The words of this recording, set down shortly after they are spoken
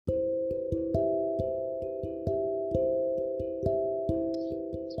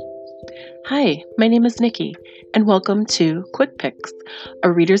Hi, my name is Nikki, and welcome to Quick Picks, a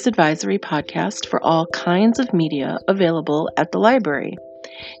reader's advisory podcast for all kinds of media available at the library.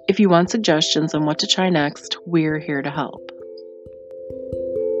 If you want suggestions on what to try next, we're here to help.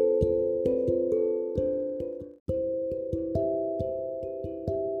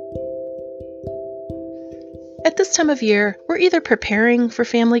 At this time of year, we're either preparing for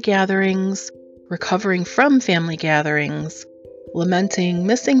family gatherings, recovering from family gatherings, lamenting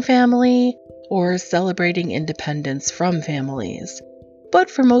missing family, or celebrating independence from families. But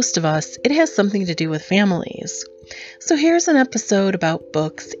for most of us, it has something to do with families. So here's an episode about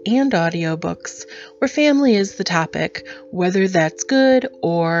books and audiobooks where family is the topic, whether that's good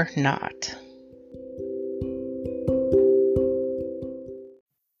or not.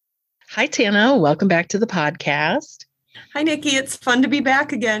 Hi, Tana. Welcome back to the podcast. Hi, Nikki. It's fun to be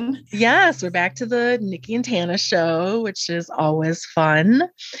back again. Yes, we're back to the Nikki and Tana show, which is always fun.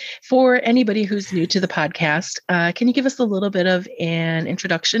 For anybody who's new to the podcast, can you give us a little bit of an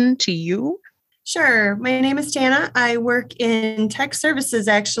introduction to you? Sure. My name is Tana. I work in tech services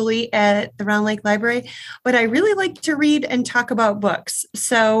actually at the Round Lake Library, but I really like to read and talk about books.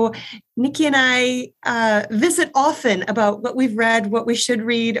 So Nikki and I visit often about what we've read, what we should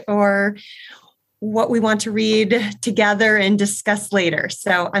read, or what we want to read together and discuss later.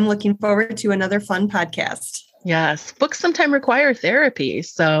 So I'm looking forward to another fun podcast. Yes, books sometimes require therapy.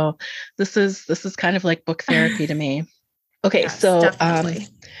 So this is kind of like book therapy to me. Okay, yes, so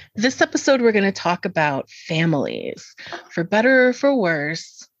this episode we're going to talk about families. For better or for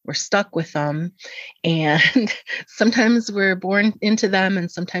worse, we're stuck with them. And sometimes we're born into them and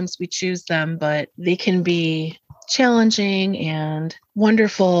sometimes we choose them, but they can be challenging and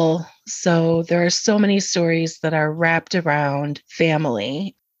wonderful. So there are so many stories that are wrapped around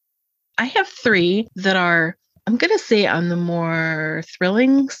family. I have three that are, I'm going to say, on the more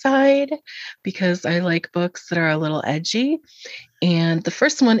thrilling side because I like books that are a little edgy. And the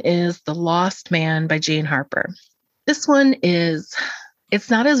first one is The Lost Man by Jane Harper. This one it's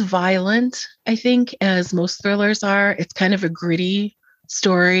not as violent, I think, as most thrillers are. It's kind of a gritty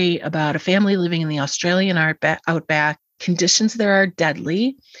story about a family living in the Australian outback. Conditions there are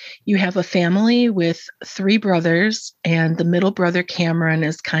deadly. You have a family with three brothers, and the middle brother, Cameron,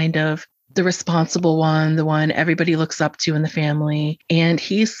 is kind of the responsible one, the one everybody looks up to in the family. And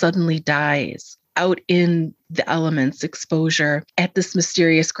he suddenly dies out in the elements, exposure, at this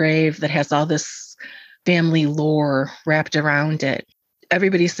mysterious grave that has all this family lore wrapped around it.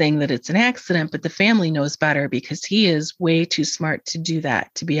 Everybody's saying that it's an accident, but the family knows better because he is way too smart to do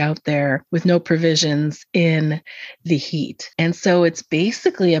that, to be out there with no provisions in the heat. And so it's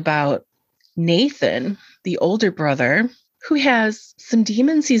basically about Nathan, the older brother, who has some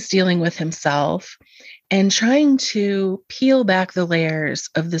demons he's dealing with himself and trying to peel back the layers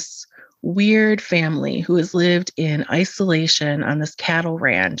of this weird family who has lived in isolation on this cattle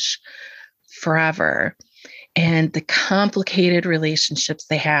ranch forever. And the complicated relationships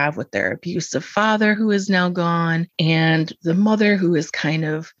they have with their abusive father, who is now gone, and the mother, who is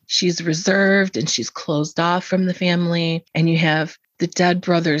she's reserved and she's closed off from the family. And you have the dead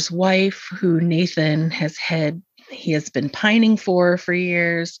brother's wife, who Nathan he has been pining for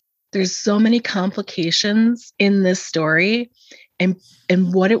years. There's so many complications in this story. And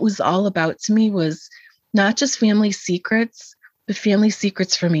what it was all about to me was not just family secrets, but family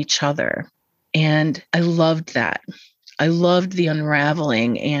secrets from each other. And I loved that. I loved the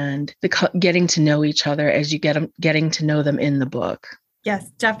unraveling and the getting to know each other as you getting to know them in the book. Yes,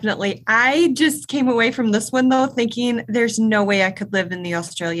 definitely. I just came away from this one, though, thinking there's no way I could live in the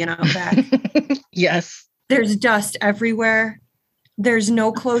Australian outback. Yes. There's dust everywhere. There's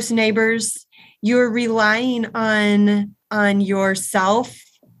no close neighbors. You're relying on yourself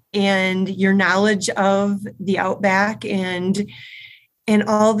and your knowledge of the outback, and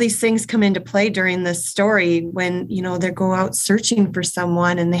all these things come into play during this story when, they go out searching for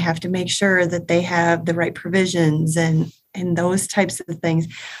someone and they have to make sure that they have the right provisions and those types of things.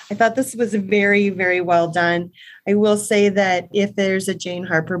 I thought this was very, very well done. I will say that if there's a Jane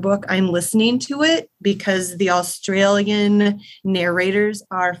Harper book, I'm listening to it because the Australian narrators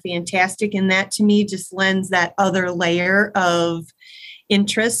are fantastic. And that to me just lends that other layer of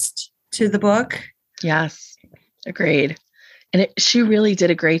interest to the book. Yes, agreed. And she really did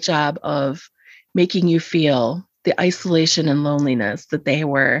a great job of making you feel the isolation and loneliness that they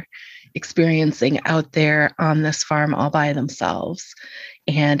were experiencing out there on this farm all by themselves.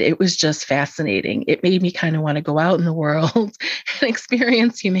 And it was just fascinating. It made me kind of want to go out in the world and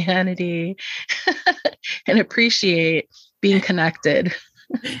experience humanity and appreciate being connected.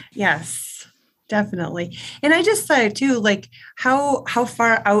 Yes, definitely. And I just thought too, like how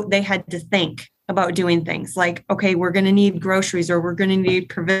far out they had to think about doing things like, okay, we're going to need groceries or we're going to need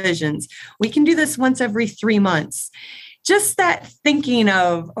provisions. We can do this once every 3 months. Just that thinking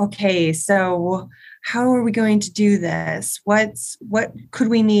of, okay, so how are we going to do this? What could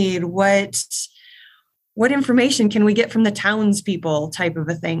we need? What information can we get from the townspeople type of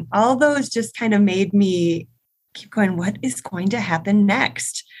a thing? All those just kind of made me keep going, what is going to happen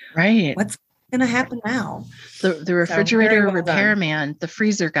next? Right. What's going to happen now? The refrigerator repairman, the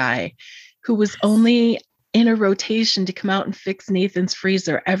freezer guy, who was only in a rotation to come out and fix Nathan's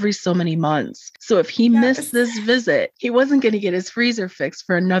freezer every so many months. So if he missed this visit, he wasn't going to get his freezer fixed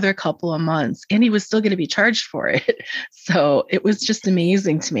for another couple of months, and he was still going to be charged for it. So it was just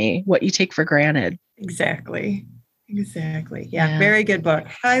amazing to me what you take for granted. Exactly. Yeah. Very good book.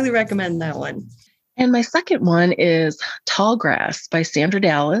 Highly recommend that one. And my second one is Tallgrass by Sandra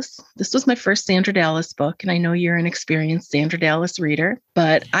Dallas. This was my first Sandra Dallas book, and I know you're an experienced Sandra Dallas reader,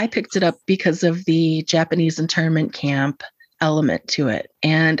 but I picked it up because of the Japanese internment camp element to it.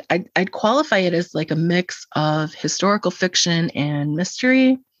 And I'd qualify it as like a mix of historical fiction and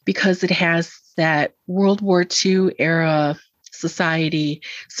mystery because it has that World War II era society.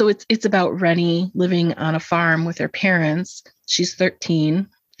 So it's about Rennie living on a farm with her parents. She's 13.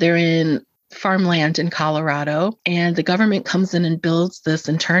 They're in farmland in Colorado, and the government comes in and builds this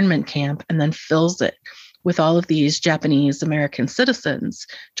internment camp and then fills it with all of these Japanese American citizens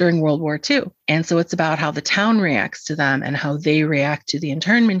during World War II. And so it's about how the town reacts to them and how they react to the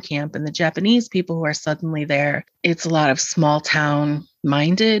internment camp and the Japanese people who are suddenly there. It's a lot of small town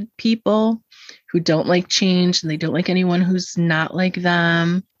minded people who don't like change, and they don't like anyone who's not like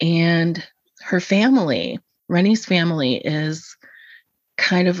them. And her family, Rennie's family, is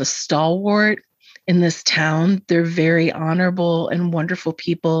kind of a stalwart in this town. They're very honorable and wonderful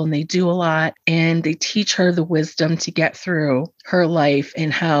people, and they do a lot, and they teach her the wisdom to get through her life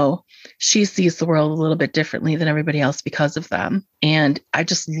and how she sees the world a little bit differently than everybody else because of them. And I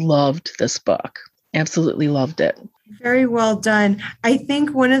just loved this book. Absolutely loved it. Very well done. I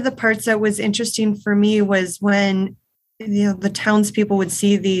think one of the parts that was interesting for me was when the townspeople would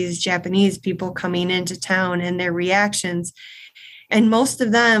see these Japanese people coming into town and their reactions. And most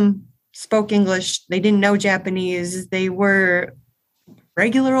of them spoke English. They didn't know Japanese. They were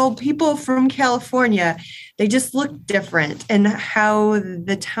regular old people from California. They just looked different, and how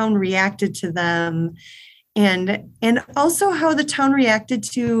the town reacted to them, and also how the town reacted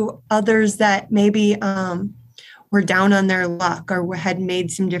to others that maybe were down on their luck or had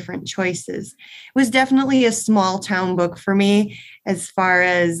made some different choices. It was definitely a small town book for me, as far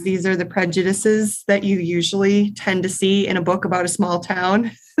as these are the prejudices that you usually tend to see in a book about a small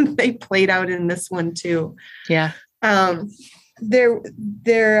town. They played out in this one too. Yeah. Their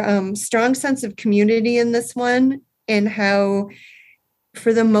strong sense of community in this one, and how,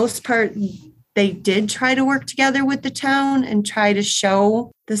 for the most part, they did try to work together with the town and try to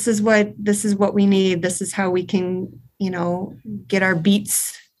show this is what we need. This is how we can, get our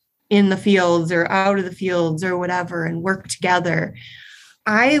beets in the fields or out of the fields or whatever, and work together.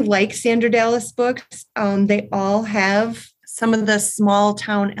 I like Sandra Dallas books. They all have some of the small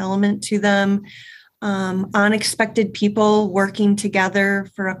town element to them. Unexpected people working together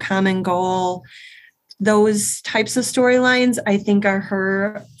for a common goal. Those types of storylines, I think, are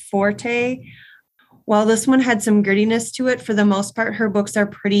her forte. While this one had some grittiness to it, for the most part, her books are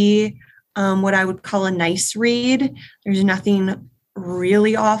pretty, what I would call a nice read. There's nothing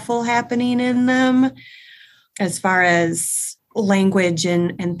really awful happening in them. As far as language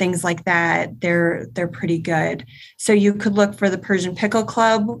and things like that, they're pretty good. So you could look for the Persian Pickle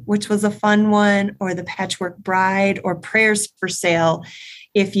Club, which was a fun one, or the Patchwork Bride, or Prayers for Sale.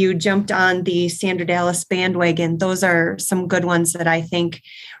 If you jumped on the Sandra Dallas bandwagon, those are some good ones that I think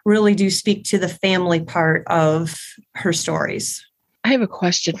really do speak to the family part of her stories. I have a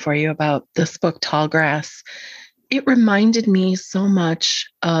question for you about this book, Tallgrass. It reminded me so much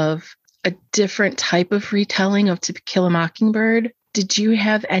of a different type of retelling of To Kill a Mockingbird. Did you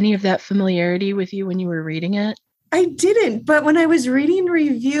have any of that familiarity with you when you were reading it? I didn't, but when I was reading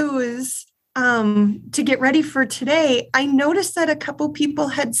reviews to get ready for today, I noticed that a couple people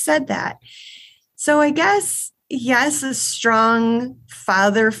had said that. So I guess, yes, a strong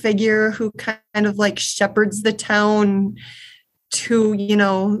father figure who kind of like shepherds the town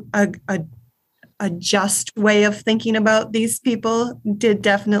to, a just way of thinking about these people did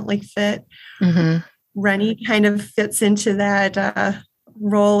definitely fit. Mm-hmm. Rennie kind of fits into that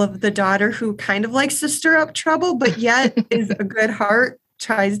role of the daughter who kind of likes to stir up trouble, but yet is a good heart,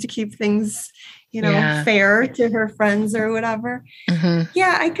 tries to keep things Yeah. fair to her friends or whatever. Hmm.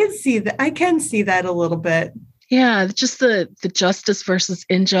 Yeah, I could see that. I can see that a little bit. Yeah, just the justice versus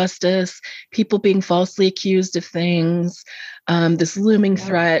injustice, people being falsely accused of things, this looming Yep.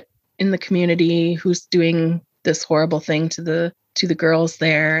 threat in the community who's doing this horrible thing to the girls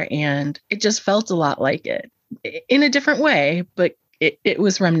there, and it just felt a lot like it in a different way, but it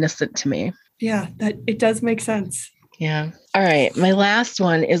was reminiscent to me. Yeah, that it does make sense. Yeah. All right. My last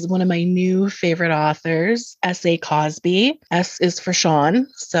one is one of my new favorite authors, S.A. Cosby. S is for Sean.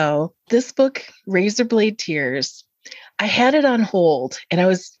 So this book, Razorblade Tears, I had it on hold and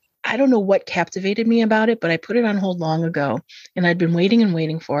I don't know what captivated me about it, but I put it on hold long ago and I'd been waiting and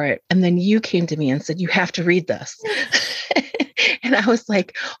waiting for it. And then you came to me and said, you have to read this. And I was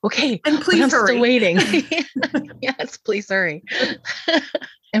like, okay, And please I'm hurry. still waiting. Yes, please hurry.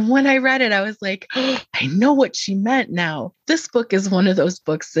 And when I read it, I was like, oh, I know what she meant now. This book is one of those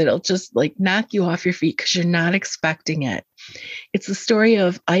books that'll just like knock you off your feet because you're not expecting it. It's the story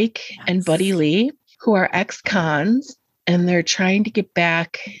of Ike and Buddy Lee, who are ex-cons, and they're trying to get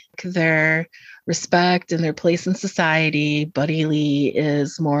back their respect and their place in society. Buddy Lee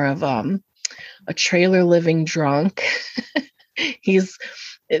is more of a trailer living drunk. He's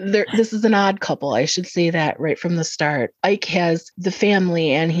there. This is an odd couple. I should say that right from the start. Ike has the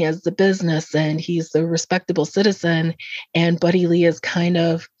family and he has the business and he's the respectable citizen. And Buddy Lee is kind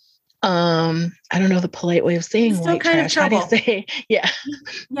of, I don't know the polite way of saying Still white kind of trash. How do you trouble. say? Yeah.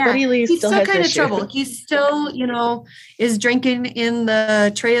 Yeah, Buddy Lee he's still still has kind of issues. trouble. He's still, is drinking in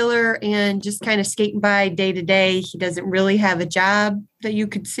the trailer and just kind of skating by day to day. He doesn't really have a job that you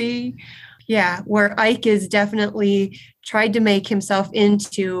could see. Yeah, where Ike is definitely tried to make himself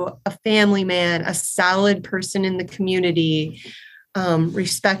into a family man, a solid person in the community,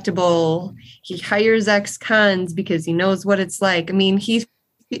 respectable. He hires ex-cons because he knows what it's like. I mean,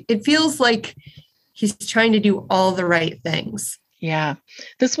 it feels like he's trying to do all the right things. Yeah.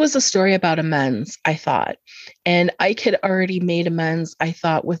 This was a story about amends, I thought. And Ike had already made amends, I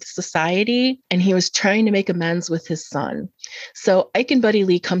thought, with society, and he was trying to make amends with his son. So Ike and Buddy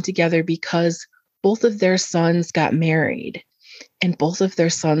Lee come together because both of their sons got married and both of their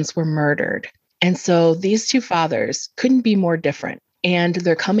sons were murdered. And so these two fathers couldn't be more different. And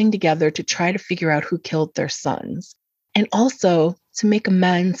they're coming together to try to figure out who killed their sons and also to make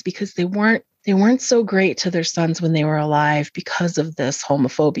amends because they weren't so great to their sons when they were alive because of this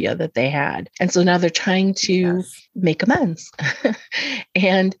homophobia that they had. And so now they're trying to make amends.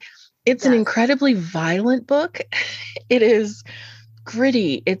 And it's an incredibly violent book. It is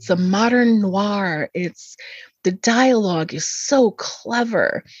gritty. It's a modern noir. The dialogue is so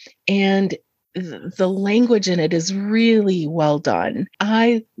clever. And the language in it is really well done.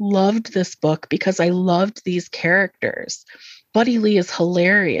 I loved this book because I loved these characters. Buddy Lee is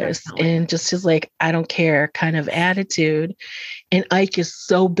hilarious and just his like, I don't care kind of attitude. And Ike is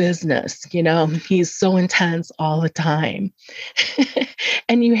so business, he's so intense all the time.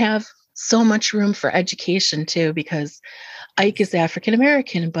 And you have so much room for education too, because Ike is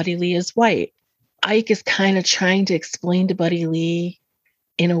African-American and Buddy Lee is white. Ike is kind of trying to explain to Buddy Lee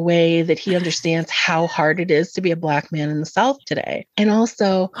in a way that he understands how hard it is to be a Black man in the South today. And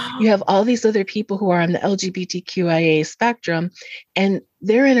also you have all these other people who are on the LGBTQIA spectrum, and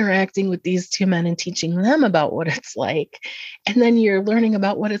they're interacting with these two men and teaching them about what it's like. And then you're learning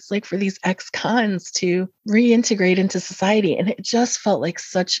about what it's like for these ex-cons to reintegrate into society. And it just felt like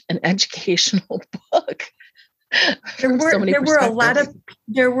such an educational book. There were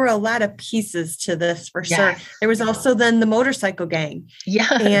a lot of pieces to this for sure. There was also then the motorcycle gang.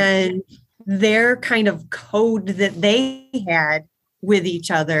 Yeah. And their kind of code that they had with each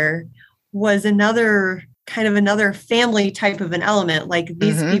other was another family type of an element. Like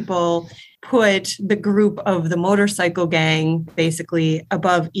these people put the group of the motorcycle gang basically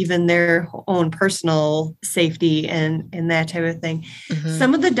above even their own personal safety and that type of thing.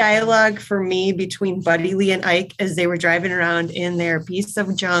 Some of the dialogue for me between Buddy Lee and Ike as they were driving around in their piece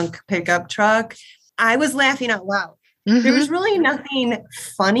of junk pickup truck, I was laughing out loud. There was really nothing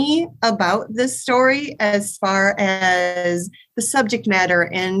funny about this story as far as the subject matter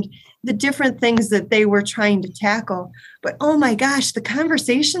and the different things that they were trying to tackle. But oh my gosh, the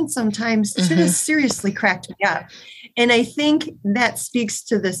conversation sometimes just seriously cracked me up. And I think that speaks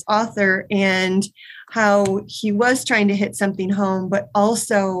to this author and how he was trying to hit something home, but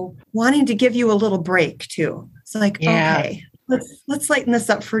also wanting to give you a little break too. It's like, okay, let's lighten this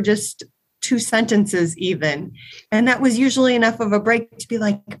up for just 2 sentences even. And that was usually enough of a break to be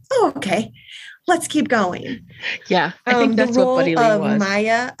like, oh, okay, let's keep going. Yeah, I think that's what Buddy Lee was.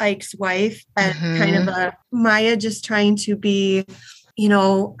 Maya, Ike's wife, and kind of Maya just trying to be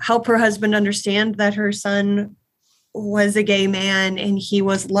help her husband understand that her son was a gay man and he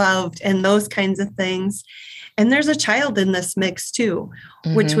was loved and those kinds of things. And there's a child in this mix too,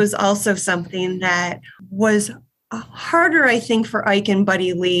 which was also something that was harder, I think, for Ike and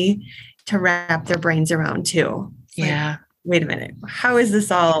Buddy Lee to wrap their brains around too. Yeah. Wait a minute. How is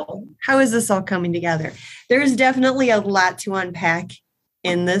this all coming together? There's definitely a lot to unpack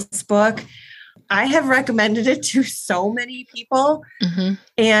in this book. I have recommended it to so many people,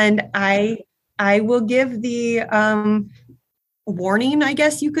 and I will give the warning, I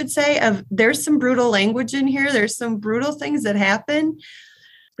guess you could say, of there's some brutal language in here. There's some brutal things that happen,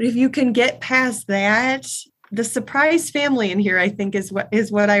 but if you can get past that, the surprise family in here, I think, is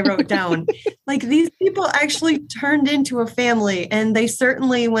what I wrote down. Like, these people actually turned into a family, and they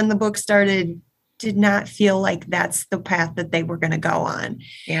certainly, when the book started, did not feel like that's the path that they were going to go on.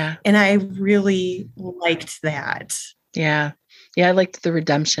 Yeah. And I really liked that. Yeah. Yeah. I liked the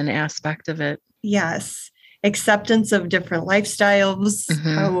redemption aspect of it. Yes. Acceptance of different lifestyles,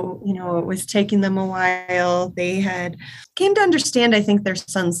 how, it was taking them a while. They had came to understand, I think, their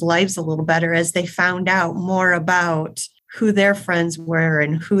sons' lives a little better as they found out more about who their friends were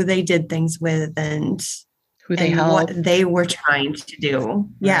and who they did things with and who they helped, what they were trying to do. Right.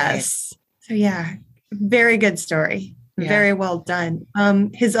 Yes. So yeah, very good story. Yeah. Very well done.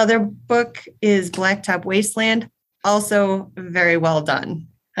 His other book is Blacktop Wasteland. Also very well done.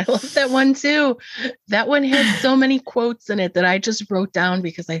 I love that one too. That one had so many quotes in it that I just wrote down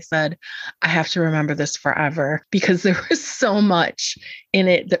because I said, I have to remember this forever because there was so much in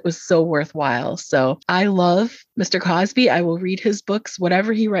it that was so worthwhile. So I love Mr. Cosby. I will read his books,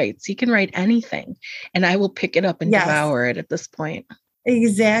 whatever he writes. He can write anything and I will pick it up and devour it at this point.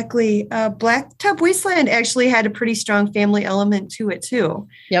 Exactly. Blacktop Wasteland actually had a pretty strong family element to it too.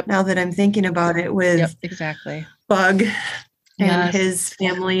 Yep. Now that I'm thinking about it with exactly. Bug and his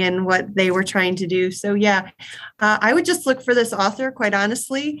family and what they were trying to do. So yeah, I would just look for this author, quite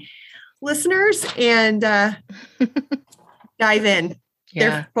honestly, listeners, and dive in. Yeah.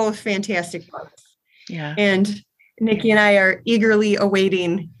 They're both fantastic books. Yeah. And Nikki and I are eagerly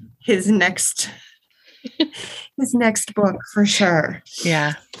awaiting his next book for sure.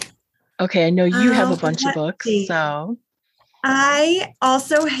 Yeah. Okay. I know you have a bunch of books. So I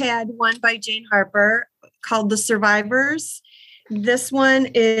also had one by Jane Harper called The Survivors. This one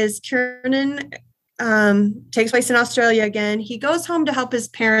is Kiernan, takes place in Australia again. He goes home to help his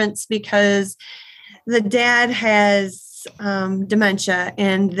parents because the dad has dementia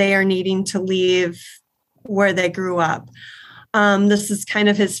and they are needing to leave where they grew up. This is kind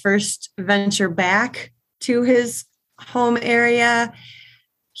of his first venture back to his home area.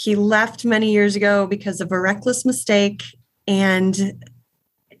 He left many years ago because of a reckless mistake, and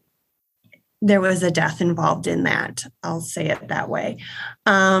there was a death involved in that. I'll say it that way.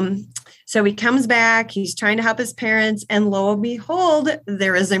 So he comes back, he's trying to help his parents, and lo and behold,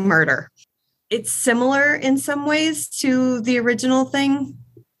 there is a murder. It's similar in some ways to the original thing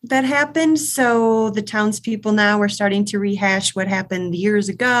that happened. So the townspeople now are starting to rehash what happened years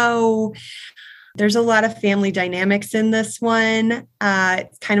ago. There's a lot of family dynamics in this one.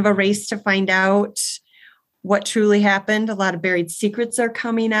 It's kind of a race to find out what truly happened. A lot of buried secrets are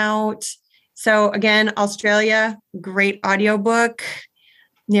coming out. So again, Australia, great audiobook.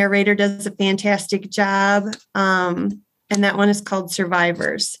 Narrator does a fantastic job. And that one is called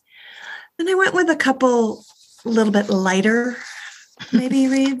Survivors. And I went with a couple a little bit lighter, maybe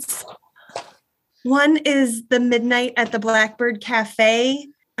reads. One is The Midnight at the Blackbird Cafe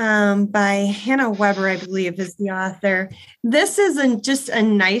by Hannah Weber, I believe, is the author. This is just a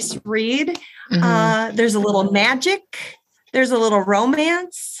nice read. There's a little magic. There's a little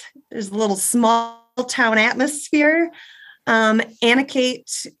romance. There's a little small town atmosphere. Anna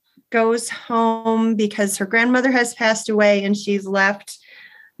Kate goes home because her grandmother has passed away and she's left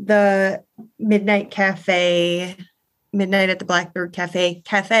the Midnight at the Blackbird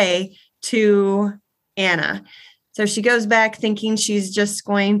Cafe to Anna. So she goes back thinking she's just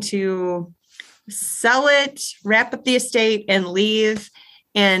going to sell it, wrap up the estate, and leave.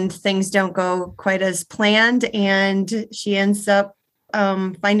 And things don't go quite as planned. And she ends up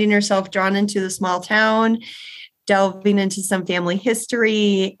finding herself drawn into the small town, delving into some family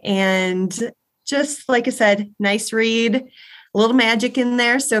history. And just like I said, nice read, a little magic in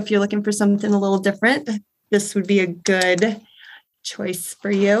there. So if you're looking for something a little different, this would be a good choice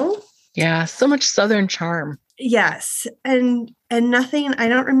for you. Yeah, so much Southern charm. Yes. And nothing, I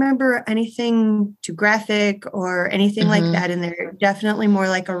don't remember anything too graphic or anything like that in there. Definitely more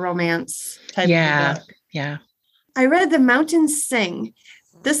like a romance type of book. Yeah. I read The Mountains Sing.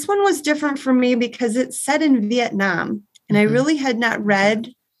 This one was different for me because it's set in Vietnam. And I really had not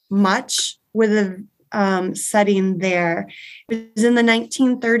read much with a setting there. It was in the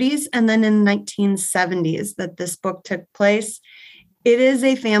 1930s and then in the 1970s that this book took place. It is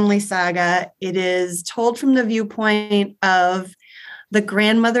a family saga. It is told from the viewpoint of the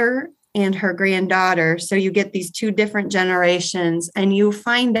grandmother and her granddaughter. So you get these two different generations, and you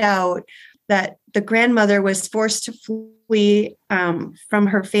find out that the grandmother was forced to flee from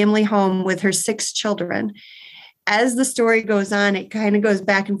her family home with her 6 children. As the story goes on, it kind of goes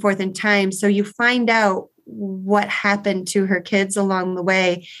back and forth in time. So you find out what happened to her kids along the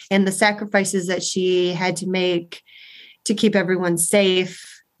way and the sacrifices that she had to make to keep everyone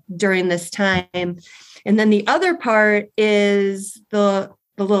safe during this time. And then the other part is the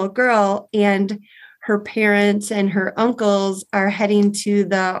little girl, and her parents and her uncles are heading to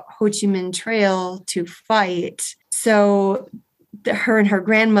the Ho Chi Minh Trail to fight. So her and her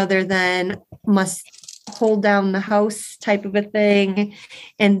grandmother then must hold down the house type of a thing.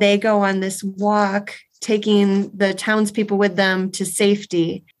 And they go on this walk, taking the townspeople with them to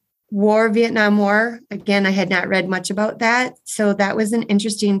safety. Vietnam War, again, I had not read much about that. So that was an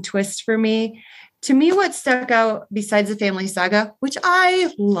interesting twist for me. To me, what stuck out besides the family saga, which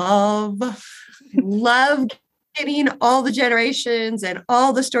I love getting all the generations and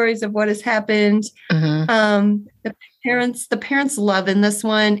all the stories of what has happened. Mm-hmm. The parents love in this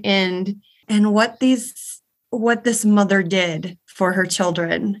one, and what this mother did for her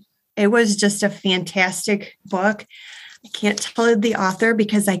children. It was just a fantastic book. I can't tell the author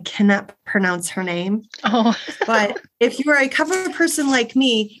because I cannot pronounce her name. Oh, but if you are a cover person like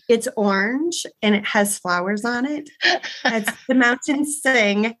me, it's orange and it has flowers on it. It's The Mountains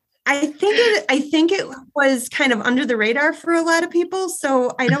Sing. I think it was kind of under the radar for a lot of people.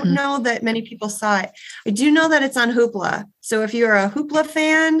 So I don't know that many people saw it. I do know that it's on Hoopla. So if you're a Hoopla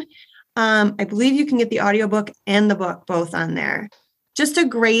fan, I believe you can get the audiobook and the book both on there. Just a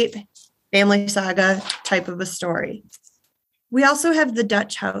great family saga type of a story. We also have The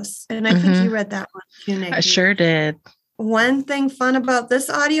Dutch House, and I think you read that one too, Nikki. I sure did. One thing fun about this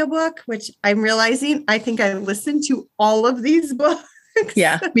audiobook, which I'm realizing, I think I listened to all of these books.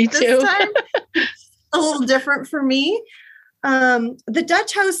 Yeah, me too. Time. A little different for me. The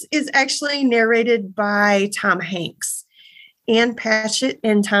Dutch House is actually narrated by Tom Hanks. Anne Patchett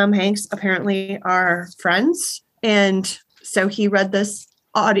and Tom Hanks apparently are friends, and so he read the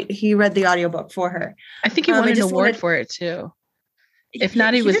audiobook for her. I think he won an award for it too. If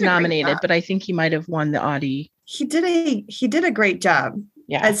not, he was nominated, but I think he might have won the Audie. He did a great job.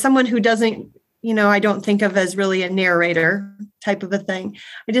 Yeah. As someone who doesn't, I don't think of as really a narrator type of a thing.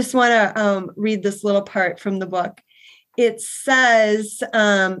 I just want to read this little part from the book. It says,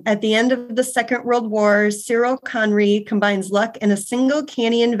 at the end of the Second World War, Cyril Conry combines luck and a single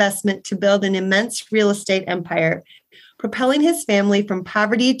canny investment to build an immense real estate empire, propelling his family from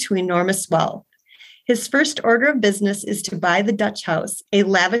poverty to enormous wealth. His first order of business is to buy the Dutch House, a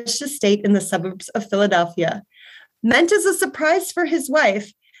lavish estate in the suburbs of Philadelphia. Meant as a surprise for his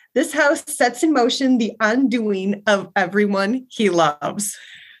wife, this house sets in motion the undoing of everyone he loves.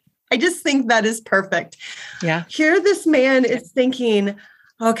 I just think that is perfect. Yeah. Here this man is thinking,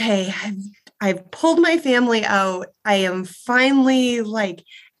 okay, I've pulled my family out. I am finally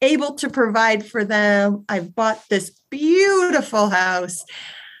able to provide for them. I've bought this beautiful house.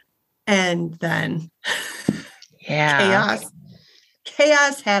 And then chaos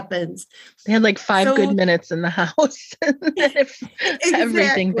happens. They had 5 good minutes in the house.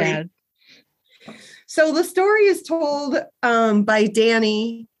 Everything bad. So the story is told by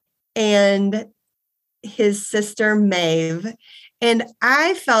Danny and his sister Maeve. And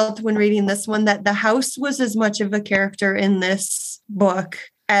I felt when reading this one that the house was as much of a character in this book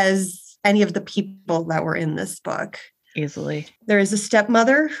as any of the people that were in this book. Easily. There is a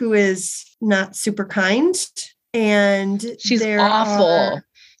stepmother who is not super kind, and she's awful.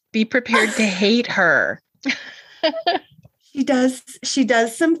 Be prepared to hate her. She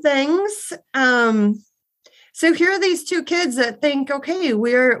does some things. So here are these two kids that think, okay,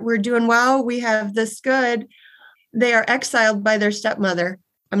 we're doing well. We have this good. They are exiled by their stepmother.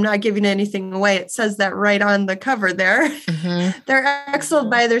 I'm not giving anything away. It says that right on the cover there. Mm-hmm. They're exiled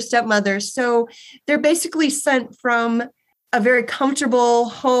by their stepmother. So they're basically sent from a very comfortable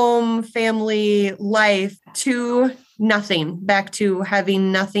home family life to nothing, back to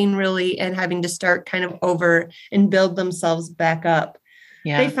having nothing really and having to start kind of over and build themselves back up.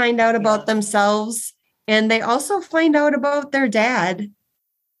 Yeah. They find out about themselves, and they also find out about their dad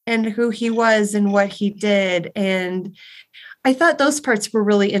and who he was and what he did. And I thought those parts were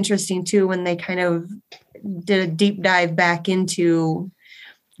really interesting too, when they kind of did a deep dive back into,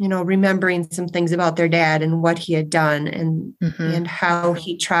 remembering some things about their dad and what he had done and how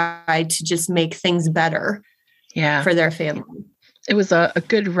he tried to just make things better for their family. It was a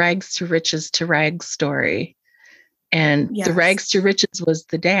good rags to rags story. And the rags to riches was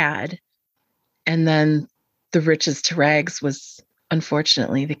the dad. And then the riches to rags was,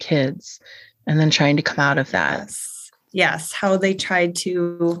 unfortunately, the kids. And then trying to come out of that. Yes. How they tried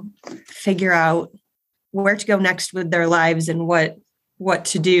to figure out where to go next with their lives and what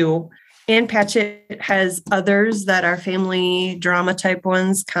to do. Ann Patchett has others that are family drama type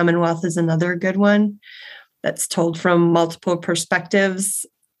ones. Commonwealth is another good one that's told from multiple perspectives.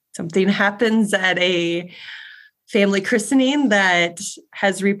 Something happens at a family christening that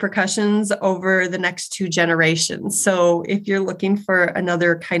has repercussions over the next 2 generations. So if you're looking for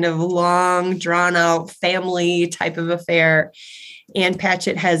another kind of long, drawn out family type of affair, Ann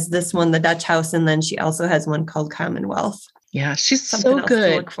Patchett has this one, The Dutch House, and then she also has one called Commonwealth. Yeah, she's so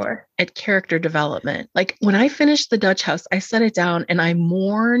good at character development. Like when I finished The Dutch House, I set it down and I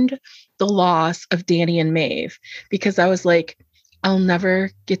mourned the loss of Danny and Maeve because I was like, I'll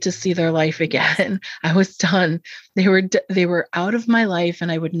never get to see their life again. I was done. They were out of my life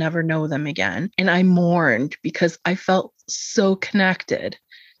and I would never know them again. And I mourned because I felt so connected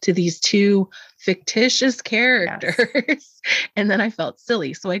to these 2 fictitious characters. Yes. And then I felt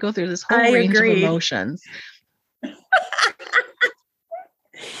silly. So I go through this whole range of emotions.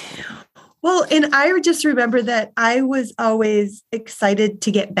 Well, and I just remember that I was always excited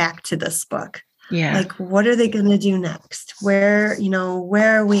to get back to this book. Yeah. Like, what are they going to do next? Where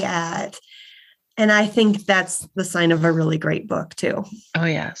are we at? And I think that's the sign of a really great book too. Oh,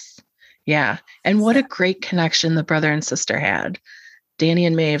 yes. Yeah. And what a great connection the brother and sister had. Danny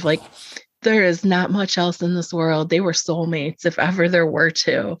and Maeve, like there is not much else in this world. They were soulmates if ever there were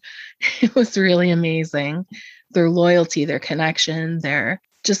 2. It was really amazing. Their loyalty, their connection,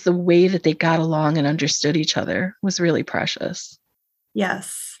 just the way that they got along and understood each other was really precious.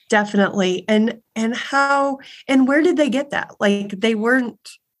 Yes, definitely. And where did they get that? Like they weren't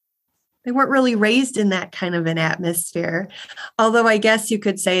really raised in that kind of an atmosphere. Although I guess you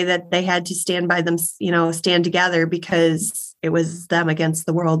could say that they had to stand by them, stand together because it was them against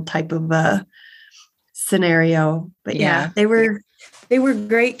the world type of a scenario. But yeah, they were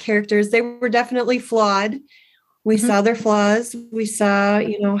great characters. They were definitely flawed. We saw their flaws. We saw,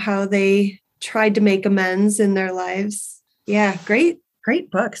 how they tried to make amends in their lives. Yeah. Great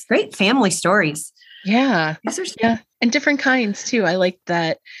books, great family stories. Yeah. And different kinds too. I like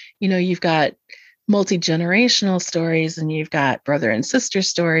that, you've got multi-generational stories and you've got brother and sister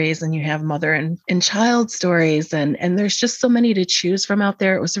stories and you have mother and child stories. And there's just so many to choose from out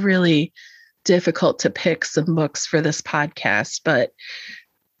there. It was really difficult to pick some books for this podcast, but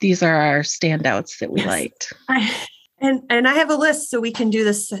these are our standouts that we liked. And I have a list so we can do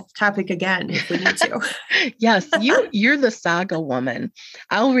this topic again if we need to. Yes, you're the saga woman.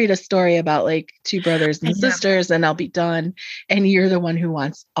 I'll read a story about like 2 brothers and sisters and I'll be done. And you're the one who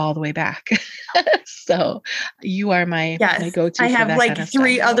wants all the way back. So you are my go-to. I have like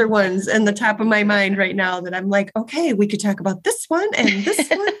 3 other ones in the top of my mind right now that I'm like, okay, we could talk about this one and this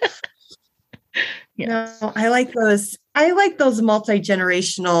one. Yes. No, I like those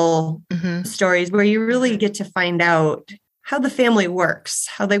multi-generational stories where you really get to find out how the family works,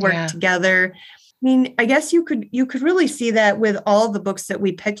 how they work together. I mean, I guess you could really see that with all the books that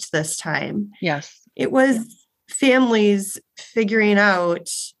we picked this time. Yes. It was families figuring out,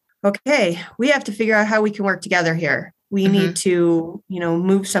 okay, we have to figure out how we can work together here. We need to,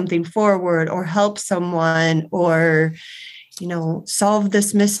 move something forward or help someone or solve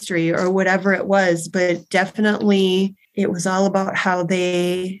this mystery or whatever it was. But definitely it was all about how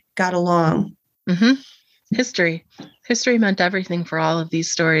they got along. History meant everything for all of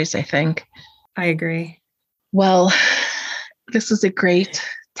these stories, I think. I agree. Well, this was a great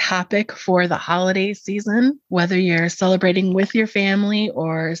topic for the holiday season, whether you're celebrating with your family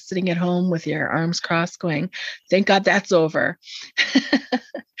or sitting at home with your arms crossed going, thank God that's over.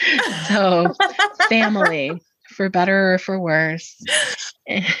 So family, for better or for worse.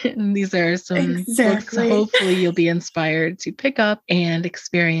 And these are some books hopefully you'll be inspired to pick up and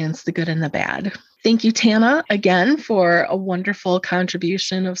experience the good and the bad. Thank you, Tana, again for a wonderful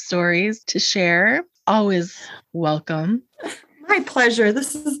contribution of stories to share. Always welcome. My pleasure.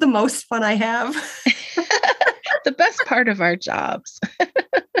 This is the most fun I have. The best part of our jobs.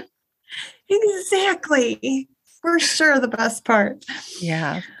 Exactly. For sure, the best part.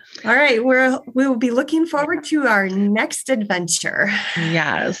 Yeah. All right. We will be looking forward to our next adventure.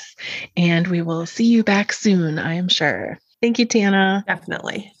 Yes. And we will see you back soon, I am sure. Thank you, Tana.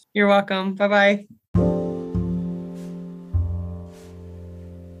 Definitely. You're welcome. Bye-bye.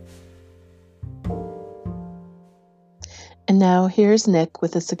 And now here's Nick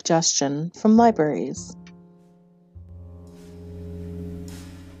with a suggestion from libraries.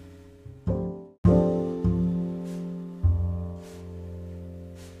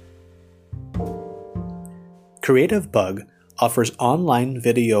 Creative Bug offers online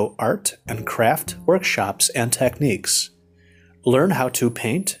video art and craft workshops and techniques. Learn how to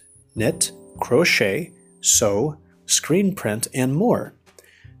paint, knit, crochet, sew, screen print, and more.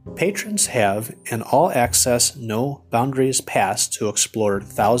 Patrons have an all-access, no-boundaries pass to explore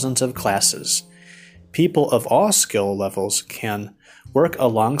thousands of classes. People of all skill levels can work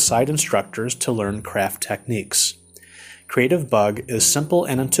alongside instructors to learn craft techniques. Creative Bug is simple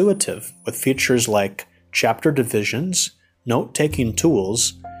and intuitive with features like chapter divisions, note-taking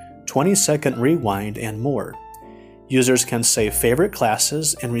tools, 20-second rewind, and more. Users can save favorite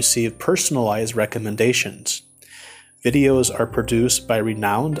classes and receive personalized recommendations. Videos are produced by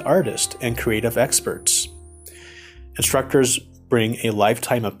renowned artists and creative experts. Instructors bring a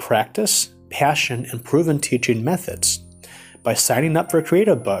lifetime of practice, passion, and proven teaching methods. By signing up for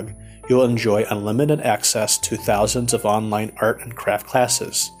Creative Bug, you'll enjoy unlimited access to thousands of online art and craft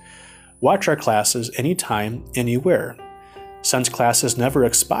classes. Watch our classes anytime, anywhere. Since classes never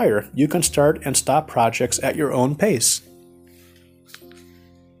expire, you can start and stop projects at your own pace.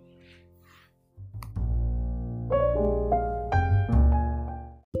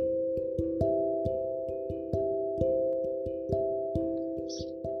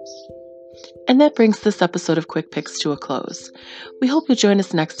 And that brings this episode of Quick Picks to a close. We hope you'll join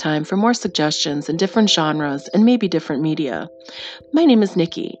us next time for more suggestions in different genres and maybe different media. My name is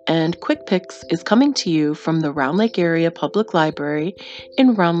Nikki, and Quick Picks is coming to you from the Round Lake Area Public Library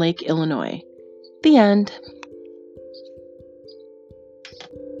in Round Lake, Illinois. The end.